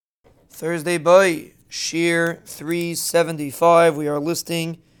Thursday by Shiur 375, we are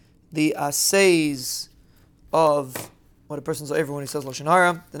listing the assays of what a person's over when he says Lashon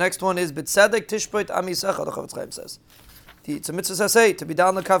Hara. The next one is B'tzedek Tishpoit Amisecha, the ChafetzChaim says. It's a mitzvah assay, to be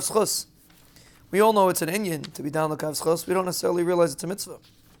down the ChafetzChaim. We all know it's an inyan to be down the ChafetzChaim. We don't necessarily realize it's a mitzvah.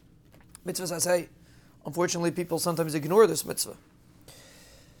 Mitzvahs assay. Unfortunately, people sometimes ignore this mitzvah.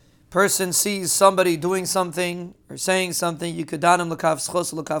 Person sees somebody doing something or saying something, you could down him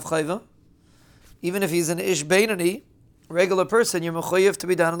l'ChafetzChaim l'ChafetzChaim. Even if he's an ish beinani, regular person, you're mechoyev to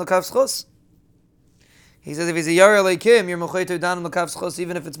be down him l'ChafetzChaim. He says if he's a yar leikim, you're mechoyev to be down him l'ChafetzChaim,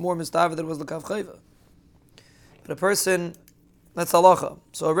 even if it's more mistaver than it was l'ChafetzChaim. But a person, that's halacha.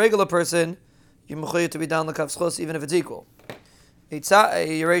 So a regular person, you're mechoyev to be down l'ChafetzChaim, even if it's equal. A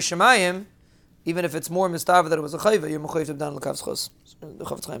Yerei Shemayim, even if it's more mistaver than it was a chayva, you're mechoyev to be down l'ChafetzChaim. The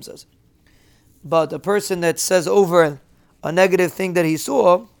ChafetzChaim says. But a person that says over a negative thing that he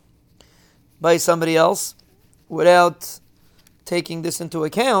saw by somebody else, without taking this into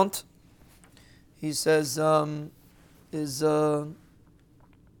account, he says, is over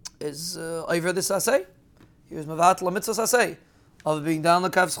this asay? He was mavat la mitzvah asay of being down the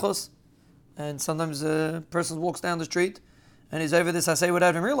ChafetzChaim. And sometimes a person walks down the street and he's over this asay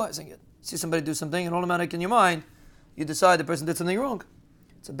without even realizing it. See somebody do something and automatic in your mind, you decide the person did something wrong.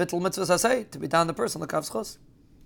 It's a bittul mitzvah asay to be down the person the ChafetzChaim.